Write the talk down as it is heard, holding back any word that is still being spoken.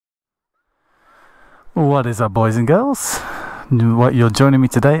What is up, boys and girls? You're joining me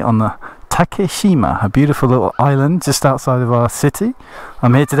today on the Takeshima, a beautiful little island just outside of our city.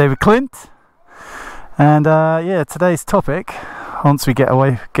 I'm here today with Clint, and yeah, today's topic, once we get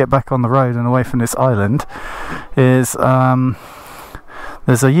back on the road and away from this island, is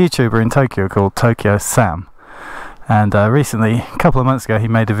there's a YouTuber in Tokyo called Tokyo Sam, and recently, a couple of months ago, he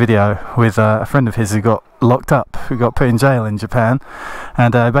made a video with a friend of his who got locked up, who got put in jail in Japan,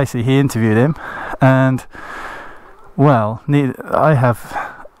 and basically he interviewed him. And well, I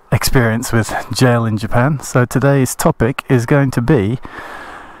have experience with jail in Japan, so today's topic is going to be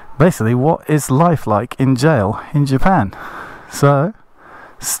basically what is life like in jail in Japan. So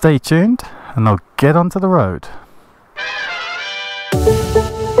stay tuned and I'll get onto the road.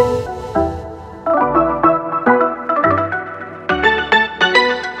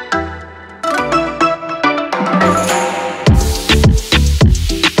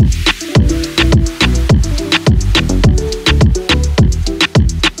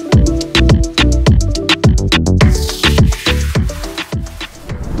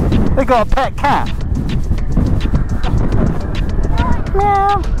 They got a pet cat.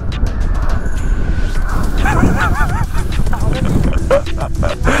 Meow.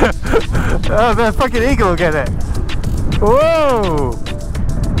 Oh, the fucking eagle will get it. Whoa!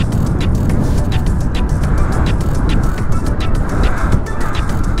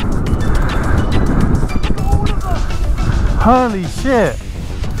 Holy shit!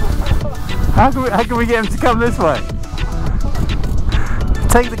 How can we get him to come this way?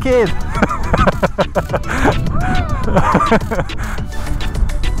 Take the kid.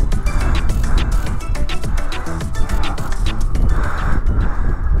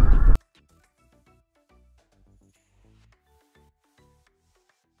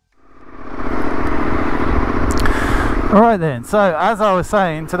 Alright then, so as I was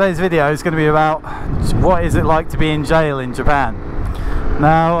saying, today's video is going to be about what is it like to be in jail in Japan.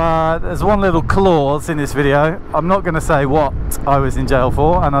 Now, there's one little clause in this video. I'm not going to say what I was in jail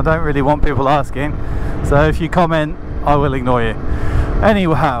for, and I don't really want people asking, so if you comment, I will ignore you.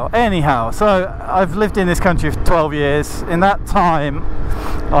 Anyhow, so I've lived in this country for 12 years. In that time,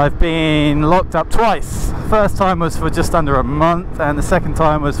 I've been locked up twice. First time was for just under a month, and the second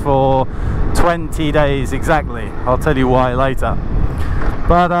time was for 20 days exactly. I'll tell you why later.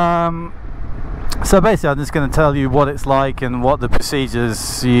 But so basically, I'm just going to tell you what it's like and what the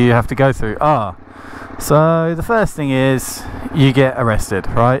procedures you have to go through are. So the first thing is you get arrested,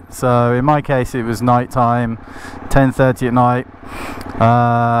 right? So in my case, it was night time, 10:30 at night.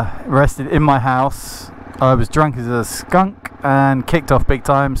 Arrested in my house. I was drunk as a skunk and kicked off big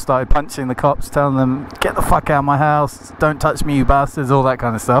time. Started punching the cops, telling them, "Get the fuck out of my house! Don't touch me, you bastards!" All that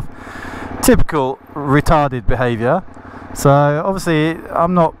kind of stuff. Typical retarded behaviour. So obviously,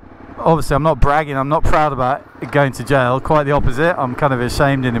 I'm not bragging, I'm not proud about going to jail, quite the opposite. I'm kind of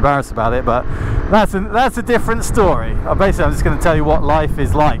ashamed and embarrassed about it, but that's a different story. Basically, I'm just going to tell you what life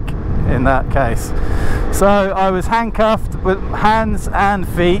is like in that case. So I was handcuffed with hands and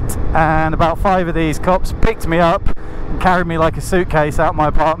feet, and about 5 of these cops picked me up and carried me like a suitcase out my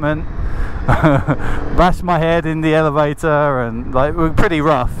apartment. Bashed my head in the elevator, and like, it was pretty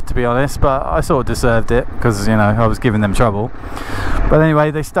rough, to be honest, but I sort of deserved it because, you know, I was giving them trouble. But anyway,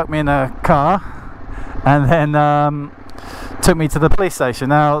 they stuck me in a car and then took me to the police station.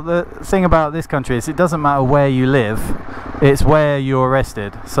 Now, the thing about this country is it doesn't matter where you live, it's where you're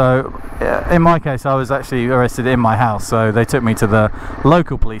arrested. So in my case, I was actually arrested in my house, so they took me to the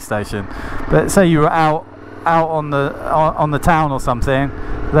local police station. But say you were out on the town or something,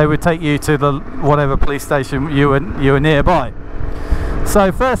 they would take you to the whatever police station you were nearby.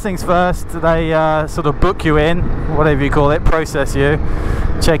 So first things first, they sort of book you in, whatever you call it, process you,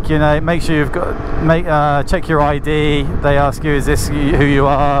 check your name, make sure you've got, check your ID. They ask you, is this who you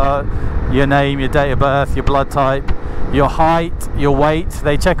are, your name, your date of birth, your blood type, your height, your weight.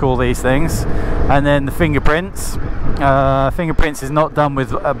 They check all these things, and then the fingerprints. Fingerprints is not done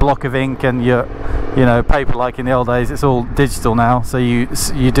with a block of ink and your paper like in the old days. It's all digital now, so you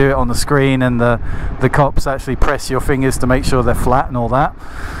do it on the screen, and the cops actually press your fingers to make sure they're flat and all that.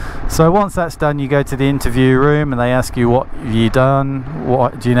 So once that's done, you go to the interview room and they ask you what you've done,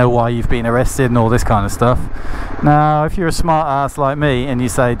 what do you know why you've been arrested, and all this kind of stuff. Now, if you're a smart ass like me and you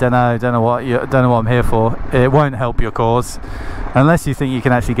say don't know what I'm here for, it won't help your cause unless you think you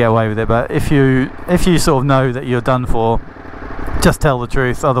can actually get away with it. But if you sort of know that you're done for, just tell the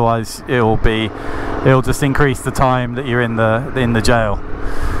truth. Otherwise, it'll just increase the time that you're in the jail.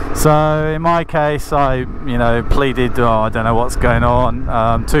 So in my case, I pleaded, I don't know what's going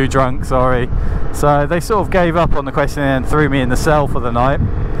on, too drunk, sorry. So they sort of gave up on the question and threw me in the cell for the night.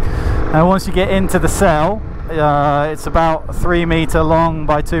 Now once you get into the cell, it's about a 3 meter long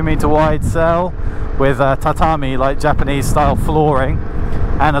by 2 meter wide cell with tatami, like Japanese style flooring,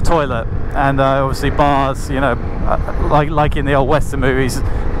 and a toilet, and obviously bars, you know, like in the old Western movies,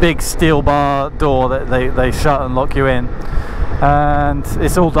 big steel bar door that they shut and lock you in. And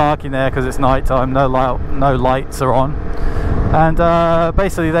it's all dark in there because it's night time, no lights are on. And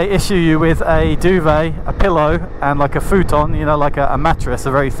basically they issue you with a duvet, a pillow, and like a futon, you know, like a mattress,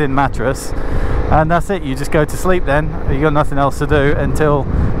 a very thin mattress, and that's it. You just go to sleep then. You got nothing else to do until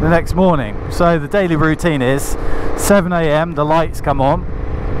the next morning. So the daily routine is 7 AM, the lights come on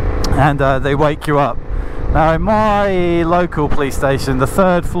and they wake you up. Now in my local police station, the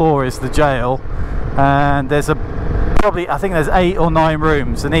 3rd floor is the jail, and there's probably, I think there's 8 or 9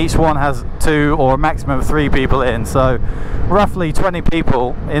 rooms, and each one has 2 or a maximum of 3 people in, so roughly 20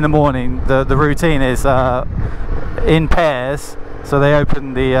 people in the morning. The routine is in pairs, so they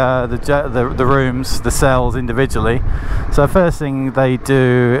open the rooms, the cells individually. So first thing they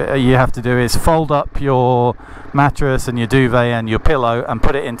do, you have to do, is fold up your mattress and your duvet and your pillow and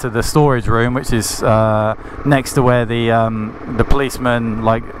put it into the storage room, which is next to where the policeman,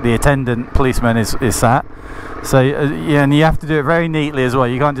 like the attendant policeman, is sat. So yeah, and you have to do it very neatly as well.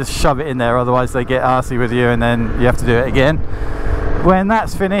 You can't just shove it in there, otherwise they get arsey with you and then you have to do it again. When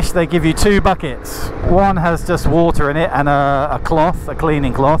that's finished, they give you 2 buckets. One has just water in it and a cloth, a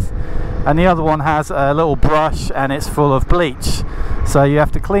cleaning cloth, and the other one has a little brush and it's full of bleach. So you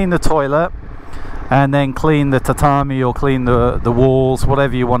have to clean the toilet and then clean the tatami or clean the walls,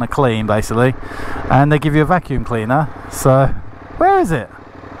 whatever you want to clean basically. And they give you a vacuum cleaner. So where is it?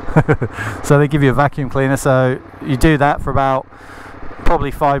 So they give you a vacuum cleaner, so you do that for about probably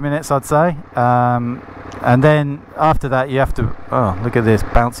 5 minutes, I'd say, and then after that you have to, oh look at this,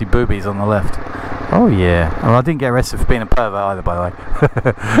 bouncy boobies on the left. Oh yeah, well, I didn't get arrested for being a pervert either, by the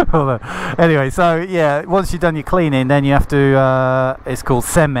way. Anyway, so yeah, once you've done your cleaning, then you have to it's called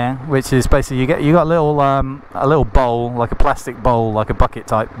semen, which is basically you got a little bowl, like a plastic bowl, like a bucket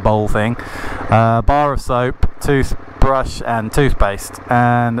type bowl thing, bar of soap, toothbrush and toothpaste,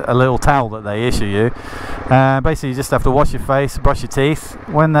 and a little towel that they issue you. Basically you just have to wash your face, brush your teeth.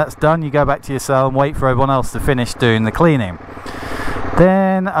 When that's done, you go back to your cell and wait for everyone else to finish doing the cleaning.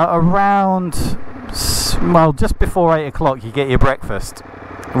 Then around, well, just before 8 o'clock you get your breakfast,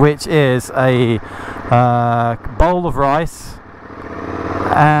 which is a bowl of rice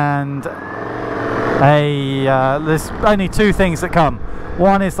and there's only 2 things that come.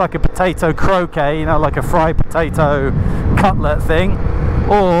 One is like a potato croquet, you know, like a fried potato cutlet thing,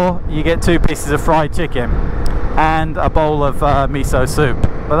 or you get 2 pieces of fried chicken and a bowl of miso soup.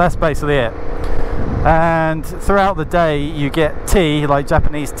 But that's basically it. And throughout the day you get tea, like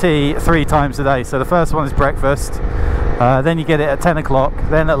Japanese tea, 3 times a day. So the first one is breakfast, then you get it at 10 o'clock,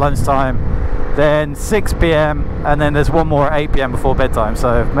 then at lunchtime, then 6 PM, and then there's one more at 8 PM before bedtime.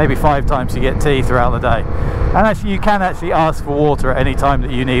 So maybe 5 times you get tea throughout the day. And actually you can actually ask for water at any time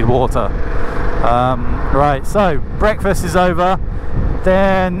that you need water. Right, so breakfast is over.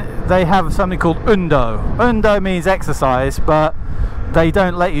 Then they have something called undo. Undo means exercise, but they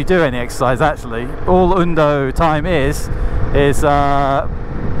don't let you do any exercise actually. All undo time is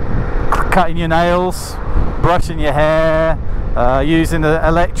cutting your nails, brushing your hair, using the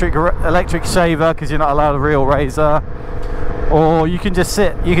electric shaver because you're not allowed a real razor, or you can just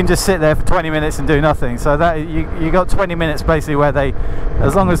sit there for 20 minutes and do nothing. So that you got 20 minutes basically where they,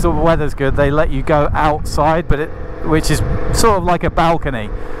 as long as the weather's good, they let you go outside, but which is sort of like a balcony,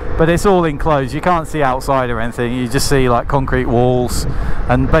 but it's all enclosed. You can't see outside or anything. You just see like concrete walls,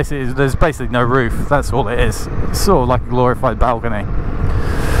 and basically there's basically no roof. That's all it is. It's sort of like a glorified balcony.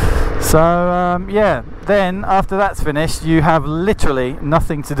 So yeah, then after that's finished you have literally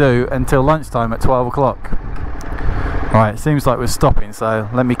nothing to do until lunchtime at 12 o'clock. Right, it seems like we're stopping, so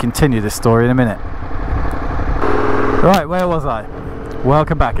let me continue this story in a minute. Right, where was I?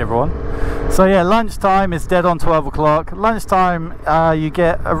 Welcome back everyone. So yeah, lunchtime is dead on 12 o'clock. Lunchtime, you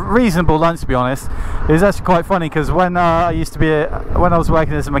get a reasonable lunch, to be honest. It was actually quite funny because when I was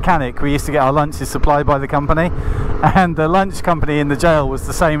working as a mechanic, we used to get our lunches supplied by the company, and the lunch company in the jail was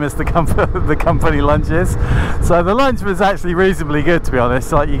the same as the company lunches. So the lunch was actually reasonably good, to be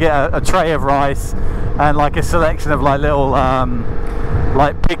honest. Like you get a tray of rice and like a selection of like little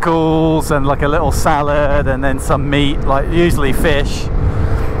like pickles and like a little salad, and then some meat, like usually fish.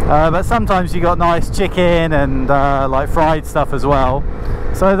 But sometimes you got nice chicken and like fried stuff as well.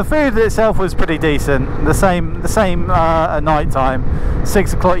 So the food itself was pretty decent. The same at night time.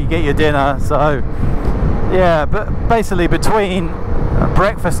 6 o'clock you get your dinner. So yeah, but basically between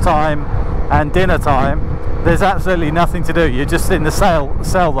breakfast time and dinner time there's absolutely nothing to do. You're just in the cell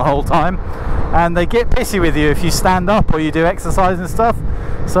the whole time, and they get pissy with you if you stand up or you do exercise and stuff.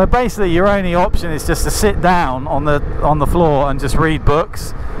 So basically your only option is just to sit down on the floor and just read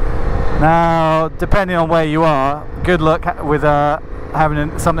books. Now, depending on where you are, good luck with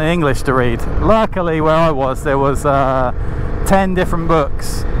having something English to read. Luckily, where I was, there was 10 different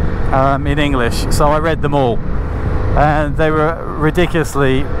books in English, so I read them all, and they were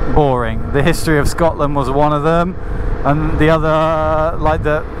ridiculously boring. The history of Scotland was one of them, and the other,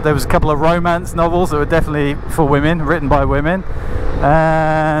 there was a couple of romance novels that were definitely for women, written by women,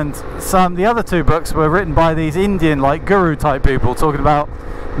 and the other 2 books were written by these Indian guru type people talking about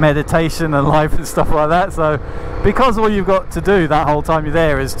meditation and life and stuff like that. So because all you've got to do that whole time you're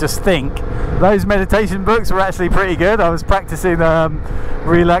there is just think, those meditation books were actually pretty good. I was practicing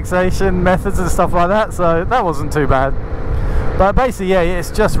relaxation methods and stuff like that, so that wasn't too bad. But basically, yeah,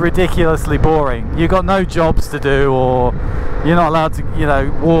 it's just ridiculously boring. You've got no jobs to do, or you're not allowed to, you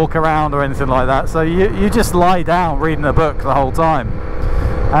know, walk around or anything like that, so you just lie down reading a book the whole time.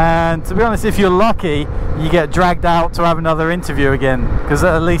 And to be honest, if you're lucky, you get dragged out to have another interview again, because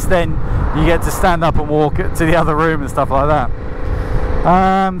at least then you get to stand up and walk to the other room and stuff like that.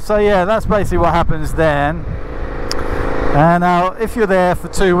 So yeah, that's basically what happens then. And now if you're there for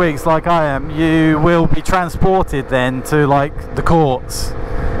 2 weeks like I am, you will be transported then to the courts,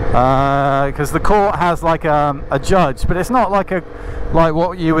 because the court has a judge, but it's not like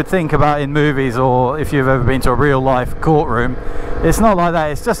what you would think about in movies, or if you've ever been to a real life courtroom. It's not like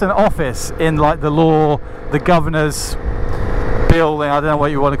that. It's just an office in the governor's building. I don't know what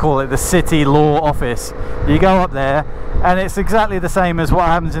you want to call it, the city law office. You go up there and it's exactly the same as what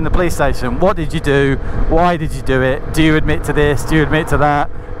happens in the police station. What did you do? Why did you do it? Do you admit to this? Do you admit to that?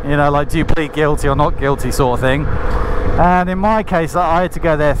 You know, do you plead guilty or not guilty, sort of thing. And in my case, I had to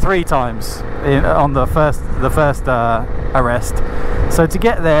go there 3 times on the first arrest. So to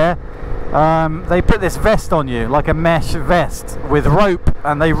get there, they put this vest on you, like a mesh vest with rope,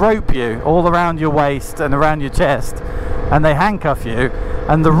 and they rope you all around your waist and around your chest, and they handcuff you,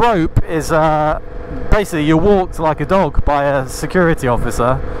 and the rope is basically you're walked like a dog by a security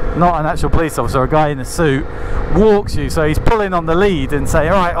officer, not an actual police officer. A guy in a suit walks you, so he's pulling on the lead and saying,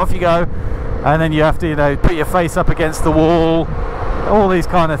 alright, off you go, and then you have to, you know, put your face up against the wall, all these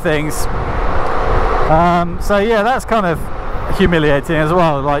kind of things. So yeah, that's kind of humiliating as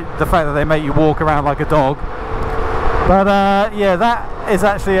well, like the fact that they make you walk around like a dog. But yeah, that is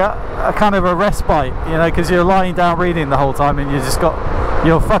actually a kind of a respite, you know, because you're lying down reading the whole time and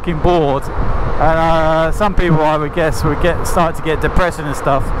you're fucking bored. And some people, I would guess, would start to get depression and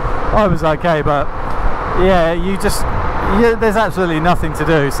stuff. I was okay, but yeah, there's absolutely nothing to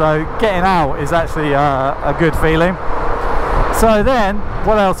do, so getting out is actually a good feeling. So then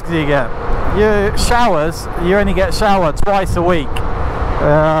what else do you get? Your showers, you only get showered twice a week.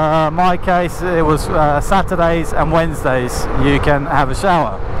 My case, it was Saturdays and Wednesdays you can have a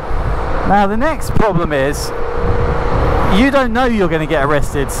shower. Now the next problem is you don't know you're going to get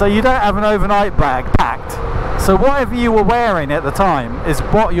arrested, so you don't have an overnight bag packed. So whatever you were wearing at the time is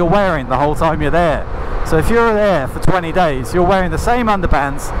what you're wearing the whole time you're there. So if you're there for 20 days, you're wearing the same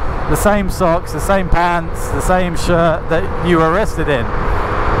underpants, the same socks, the same pants, the same shirt that you were arrested in.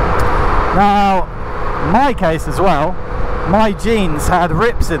 Now, my case as well, my jeans had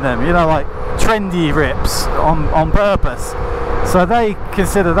rips in them, you know, like trendy rips on purpose. So they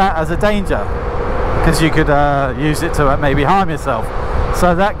consider that as a danger, because you could use it to maybe harm yourself.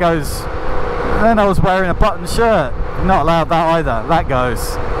 So that goes. Then I was wearing a button shirt, not allowed that either, that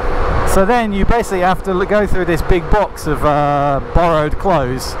goes. So then you basically have to go through this big box of borrowed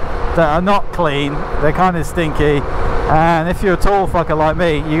clothes that are not clean, they're kind of stinky, and if you're a tall fucker like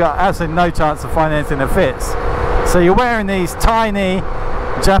me, you got absolutely no chance of finding anything that fits. So you're wearing these tiny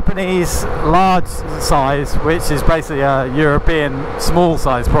Japanese large size, which is basically a European small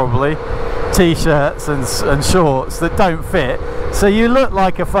size probably, t-shirts and shorts that don't fit, so you look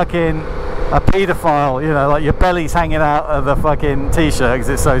like a paedophile, you know, like your belly's hanging out of the fucking t-shirt because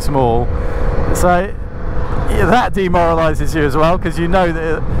it's so small. So yeah, that demoralizes you as well, because you know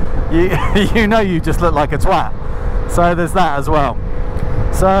that you just look like a twat. So there's that as well.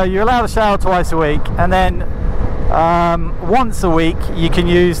 So you're allowed to shower twice a week, and then once a week you can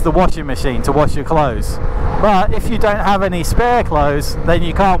use the washing machine to wash your clothes. But if you don't have any spare clothes, then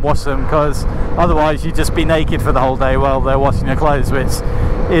you can't wash them, because otherwise you'd just be naked for the whole day while they're washing your clothes, which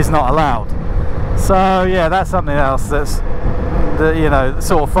is not allowed. So yeah, that's something else that you know,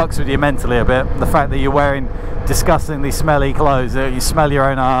 sort of fucks with you mentally a bit. The fact that you're wearing disgustingly smelly clothes, you smell your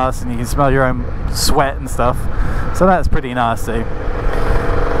own ass and you can smell your own sweat and stuff. So that's pretty nasty.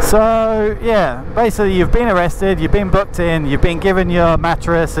 So yeah, basically you've been arrested, you've been booked in, you've been given your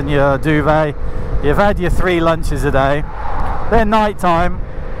mattress and your duvet, you've had your 3 lunches a day, then night time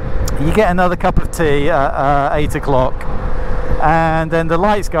you get another cup of tea at 8 o'clock, and then the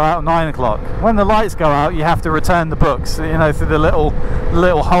lights go out at 9 o'clock. When the lights go out, you have to return the books, you know, through the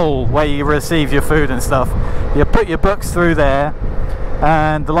little hole where you receive your food and stuff. You put your books through there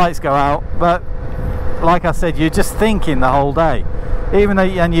and the lights go out, but like I said, you're just thinking the whole day, even though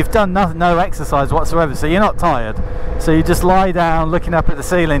and you've done no exercise whatsoever, so you're not tired, so you just lie down looking up at the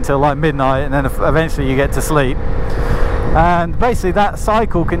ceiling till like midnight, and then eventually you get to sleep. And basically that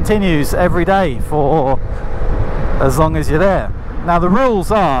cycle continues every day for as long as you're there. Now the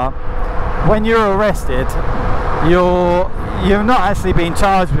rules are, when you're arrested, you're not actually being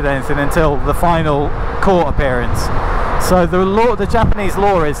charged with anything until the final court appearance. So the Japanese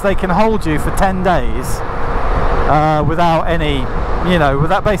law is they can hold you for 10 days without any, you know,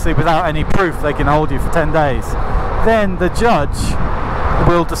 without any proof. They can hold you for 10 days. Then the judge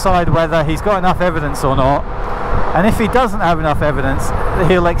will decide whether he's got enough evidence or not, and if he doesn't have enough evidence,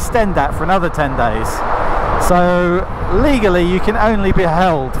 he'll extend that for another 10 days. So legally you can only be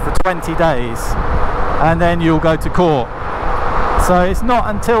held for 20 days and then you'll go to court. So it's not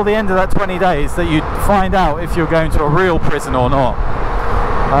until the end of that 20 days that you find out if you're going to a real prison or not.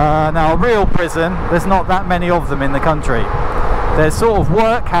 Now a real prison, there's not that many of them in the country. There's sort of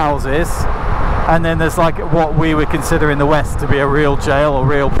workhouses, and then there's like what we would consider in the West to be a real jail or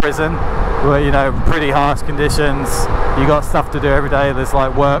real prison, where, you know, pretty harsh conditions, you got stuff to do every day, there's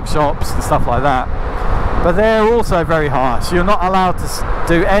like workshops and stuff like that. But they're also very harsh. You're not allowed to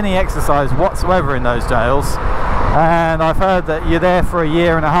do any exercise whatsoever in those jails, and I've heard that you're there for a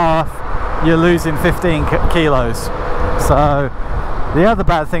year and a half, you're losing 15 kilos. So the other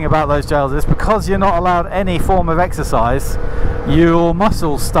bad thing about those jails is, because you're not allowed any form of exercise, your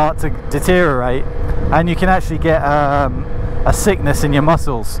muscles start to deteriorate, and you can actually get a sickness in your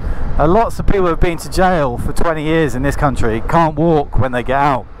muscles. Lots of people who have been to jail for 20 years in this country can't walk when they get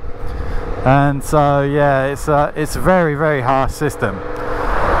out. And so yeah, it's a very, very harsh system.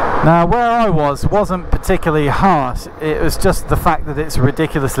 Now where I wasn't particularly harsh, it was just the fact that it's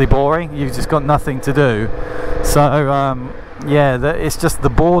ridiculously boring. You've just got nothing to do. So yeah, it's just the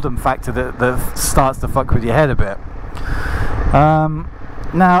boredom factor that starts to fuck with your head a bit.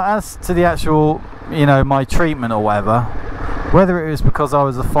 Now as to the actual, you know, my treatment or whatever, whether it was because I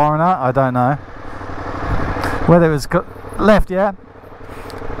was a foreigner, I don't know. Whether it was left, yeah.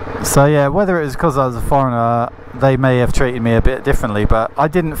 So yeah, whether it was because I was a foreigner, they may have treated me a bit differently, but I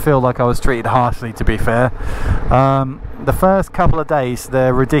didn't feel like I was treated harshly, to be fair. The first couple of days,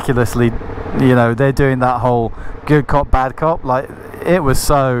 they're ridiculously, you know, they're doing that whole good cop, bad cop. Like, it was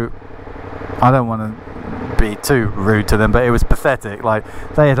so, I don't want to be too rude to them, but it was pathetic. Like,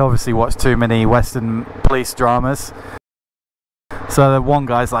 they had obviously watched too many Western police dramas. So the one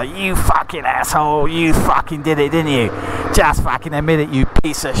guy's like, "You fucking asshole, you fucking did it, didn't you? Just fucking admit it, you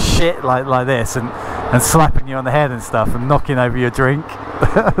piece of shit," like this, and slapping you on the head and stuff, and knocking over your drink,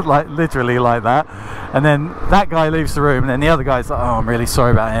 like literally like that. And then that guy leaves the room, and then the other guy's like, "Oh, I'm really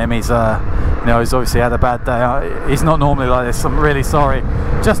sorry about him. He's you know, he's obviously had a bad day. He's not normally like this. I'm really sorry.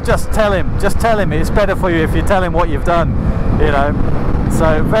 Just tell him. Just tell him. It's better for you if you tell him what you've done." You know.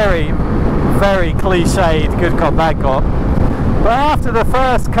 So very, very cliched good cop, bad cop. But after the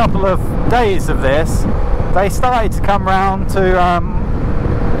first couple of days of this, they started to come round to,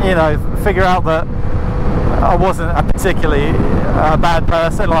 you know, figure out that I wasn't a particularly bad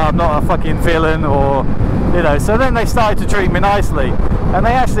person, like I'm not a fucking villain, or, you know. So then they started to treat me nicely, and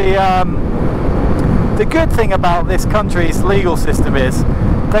they actually, the good thing about this country's legal system is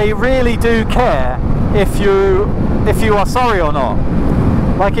they really do care if you are sorry or not.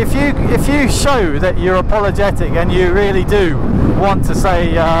 Like, if you show that you're apologetic and you really do want to say,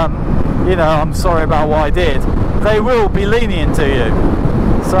 you know, "I'm sorry about what I did," they will be lenient to you.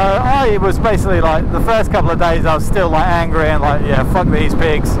 So I was basically like, the first couple of days I was still like angry and like, yeah, fuck these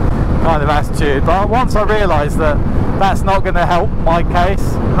pigs kind of attitude. But once I realised that that's not going to help my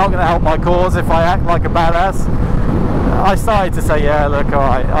case, not going to help my cause if I act like a badass, I started to say, yeah, look,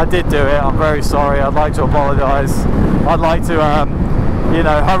 alright, I did do it, I'm very sorry, I'd like to apologise, I'd like to you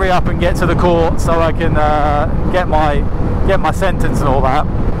know, hurry up and get to the court so I can get my sentence and all that.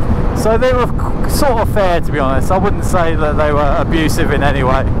 So they were sort of fair, to be honest. I wouldn't say that they were abusive in any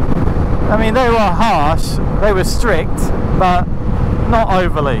way. I mean, they were harsh, they were strict, but not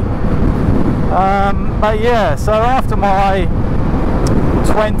overly. But yeah, so after my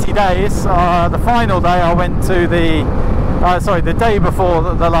 20 days, the final day I went to the day before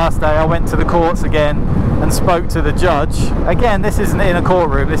the last day, I went to the courts again. and spoke to the judge. Again, this isn't in a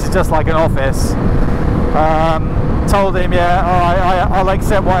courtroom, this is just like an office. Told him, yeah, alright, I'll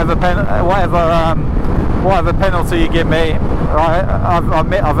accept whatever penalty you give me.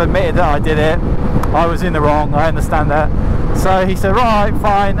 I've admitted that I did it. I was in the wrong, I understand that. So he said, right,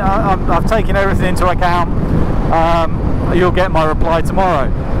 fine, I've taken everything into account. You'll get my reply tomorrow.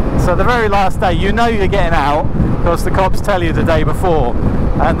 So the very last day, you know you're getting out because the cops tell you the day before,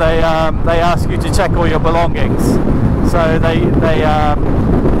 and they ask you to check all your belongings. So they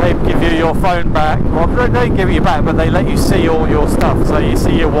give you your phone back. Well, they don't give it you back, but they let you see all your stuff. So you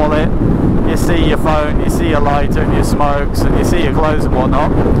see your wallet, you see your phone, you see your lighter and your smokes, and you see your clothes and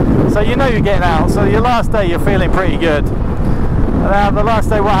whatnot. So you know you're getting out. So your last day, you're feeling pretty good. Now the last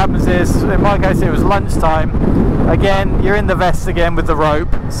day, what happens is, in my case, it was lunchtime. Again, you're in the vest again with the rope,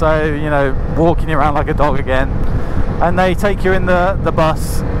 so you know, walking around like a dog again. And they take you in the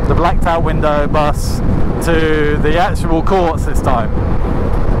bus, the blacked out window bus, to the actual courts this time.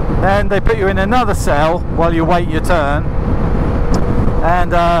 Then they put you in another cell while you wait your turn.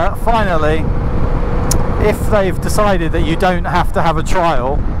 And finally, if they've decided that you don't have to have a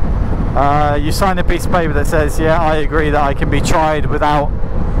trial, you sign a piece of paper that says, yeah, I agree that I can be tried without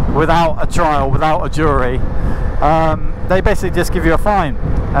a trial, without a jury. They basically just give you a fine,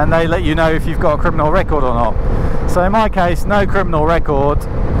 and they let you know if you've got a criminal record or not. So in my case, no criminal record,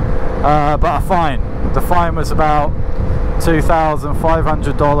 but a fine. The fine was about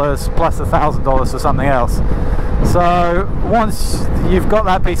 $2,500 plus $1,000 for something else. So once you've got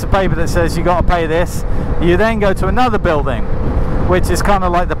that piece of paper that says you got to pay this, you then go to another building, which is kind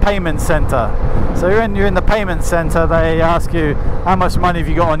of like the payment center. So when you're in the payment center, they ask you, how much money have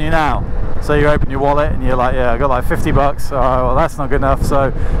you got on you now? So you open your wallet and you're like, yeah, I got like 50 bucks. Oh, well, that's not good enough.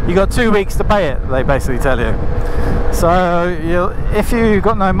 So you got 2 weeks to pay it, they basically tell you. So if you've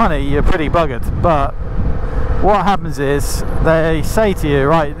got no money, you're pretty buggered. But what happens is they say to you,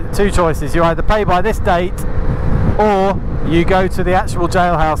 right, two choices. You either pay by this date, or you go to the actual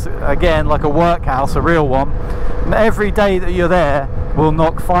jailhouse again, like a workhouse, a real one. And every day that you're there will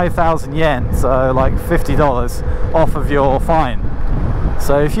knock 5,000 yen, so like $50 off of your fine.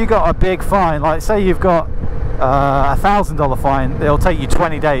 So if you got a big fine, like say you've got $1,000 fine, it'll take you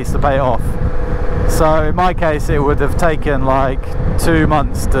 20 days to pay it off. So in my case, it would have taken like 2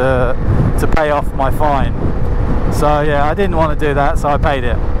 months to pay off my fine. So yeah, I didn't want to do that, so I paid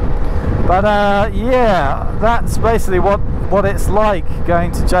it. But yeah, that's basically what it's like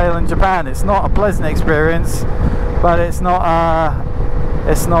going to jail in Japan. It's not a pleasant experience, but it's not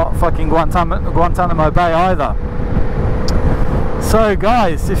fucking Guantanamo Bay either. So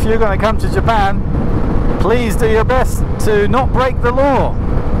guys, if you're going to come to Japan, please do your best to not break the law.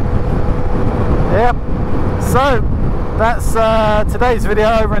 Yep. So that's today's video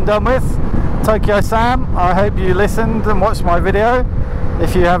over and done with. Tokyo Sam, I hope you listened and watched my video.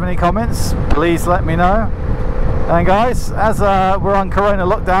 If you have any comments, please let me know. And guys, as we're on Corona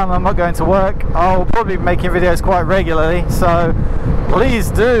lockdown and I'm not going to work, I'll probably be making videos quite regularly, so please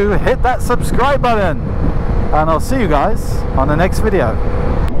do hit that subscribe button, and I'll see you guys on the next video.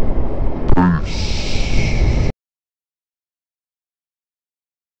 Peace.